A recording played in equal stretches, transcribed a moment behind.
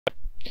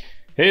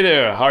Hey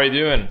there, how are you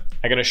doing?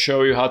 I'm gonna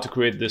show you how to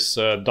create this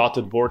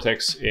dotted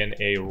vortex in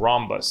a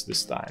rhombus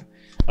this time.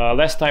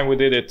 Last time we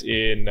did it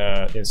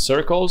in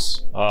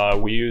circles.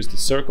 We used the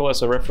circle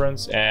as a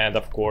reference, and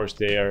of course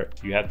there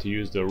you had to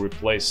use the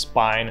replace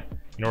spine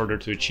in order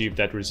to achieve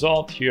that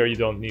result. Here you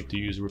don't need to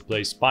use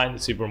replace spine,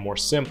 it's even more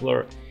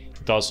simpler.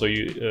 It also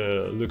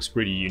looks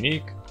pretty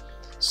unique.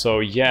 So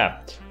yeah,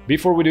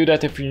 before we do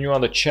that, if you're new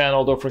on the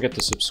channel, don't forget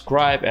to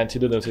subscribe and hit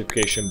the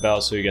notification bell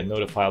so you get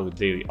notified with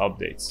daily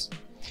updates.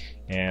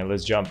 And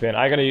let's jump in.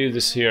 I'm gonna use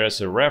this here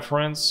as a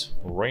reference.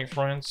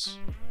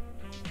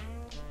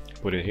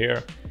 Put it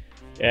here,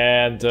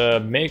 and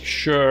make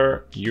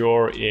sure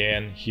you're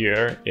in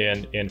here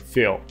in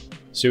fill.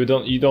 So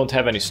you don't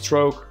have any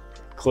stroke.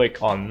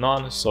 Click on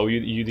none. So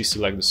you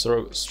deselect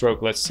the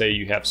stroke. Let's say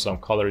you have some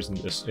colors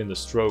in the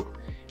stroke.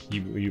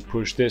 You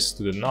push this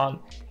to the none,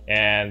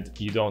 and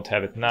you don't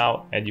have it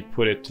now, and you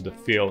put it to the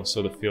fill.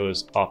 So the fill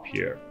is up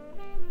here.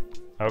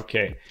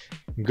 Okay,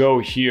 go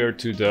here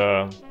to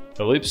the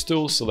ellipse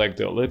tool, select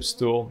the ellipse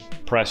tool,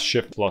 press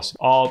Shift plus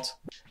Alt,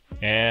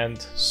 and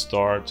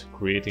start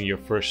creating your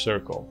first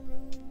circle.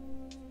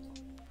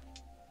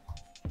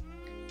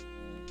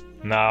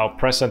 Now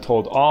press and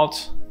hold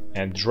Alt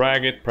and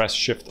drag it, press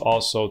Shift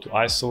also to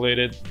isolate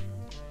it,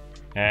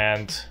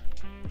 and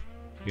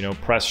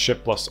press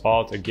Shift plus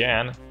Alt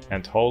again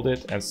and hold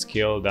it and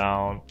scale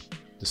down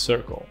the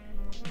circle.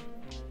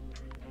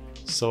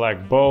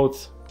 Select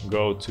both,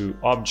 go to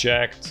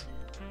Object,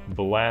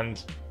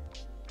 Blend,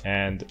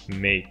 and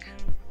Make.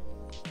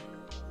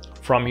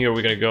 From here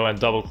we're going to go and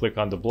double click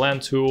on the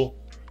blend tool,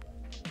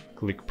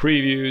 click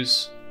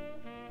previews,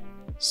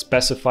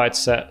 specified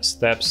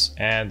steps,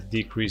 and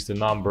decrease the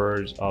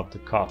numbers of the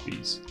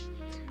copies.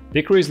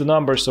 Decrease the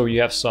number so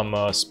you have some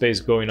space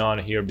going on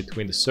here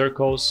between the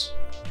circles.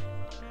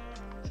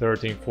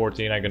 13,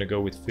 14, I'm going to go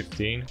with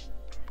 15.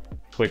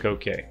 Click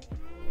OK.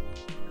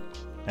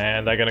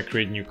 And I'm going to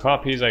create new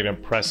copies. I'm going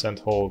to press and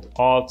hold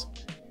Alt.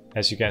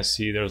 As you can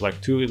see, there's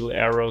like two little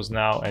arrows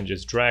now, and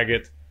just drag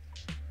it.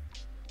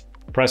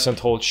 Press and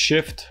hold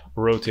Shift,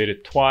 rotate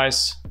it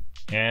twice,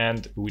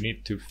 and we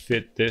need to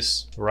fit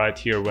this right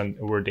here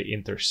where they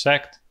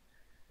intersect.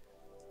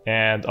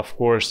 And of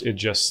course it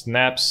just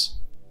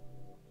snaps,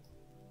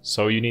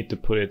 so you need to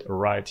put it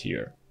right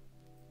here.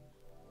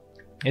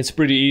 It's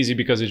pretty easy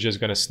because it's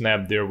just gonna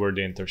snap there where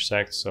they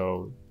intersect,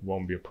 so it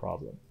won't be a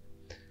problem.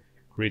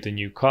 Create a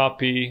new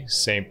copy,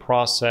 same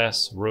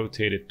process,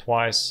 rotate it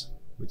twice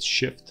with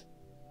Shift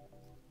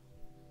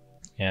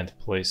and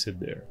place it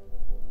there.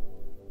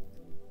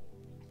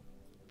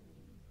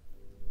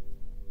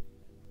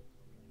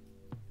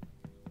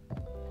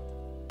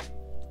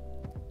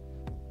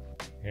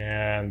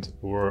 And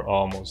we're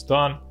almost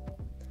done.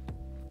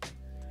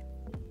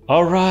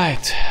 All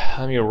right,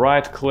 let me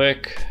right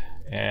click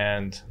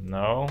and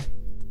no.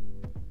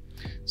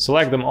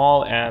 Select them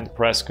all and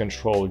press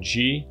Ctrl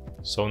G.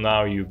 So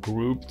now you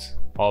grouped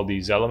all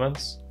these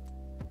elements.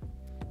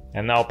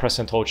 And now press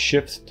and hold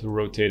Shift to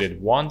rotate it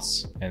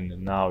once, and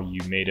now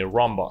you made a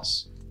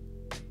rhombus.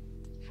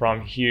 From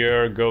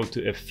here, go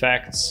to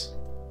Effects,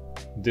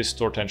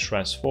 Distort and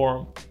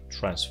Transform.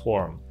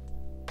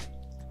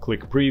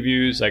 Click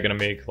Previews. I'm gonna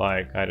make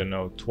like, I don't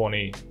know,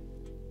 20,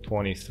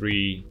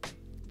 23.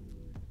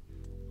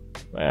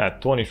 Yeah,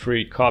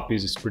 23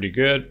 copies is pretty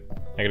good.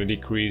 I'm gonna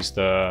decrease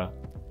the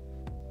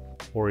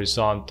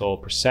horizontal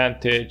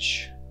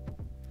percentage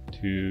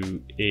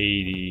to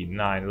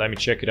 89. Let me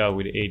check it out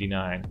with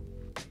 89.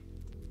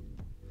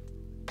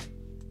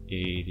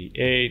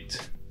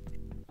 88.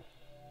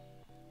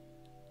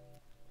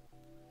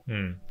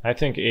 I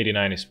think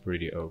 89 is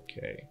pretty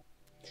okay.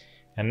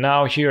 And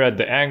now here at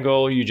the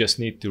angle, you just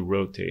need to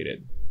rotate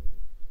it.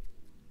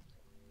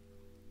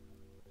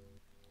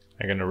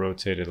 I'm gonna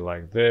rotate it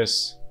like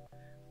this.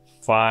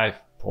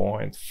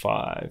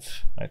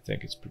 5.5. I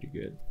think it's pretty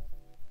good.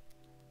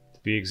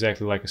 To be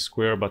exactly like a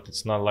square, but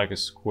it's not like a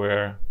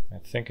square. I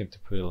think to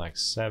put it like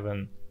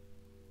 7.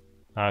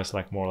 It's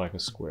like more like a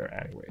square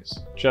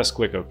anyways. Just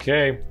click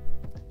OK.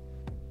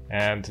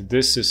 And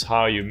this is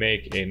how you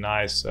make a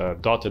nice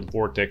dotted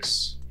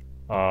vortex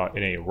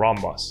in a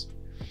rhombus.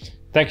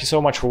 Thank you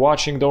so much for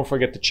watching. Don't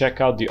forget to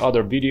check out the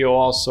other video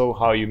also,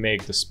 how you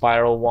make the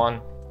spiral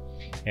one.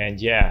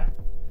 And yeah,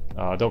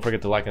 don't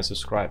forget to like and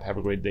subscribe. Have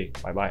a great day.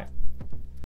 Bye bye.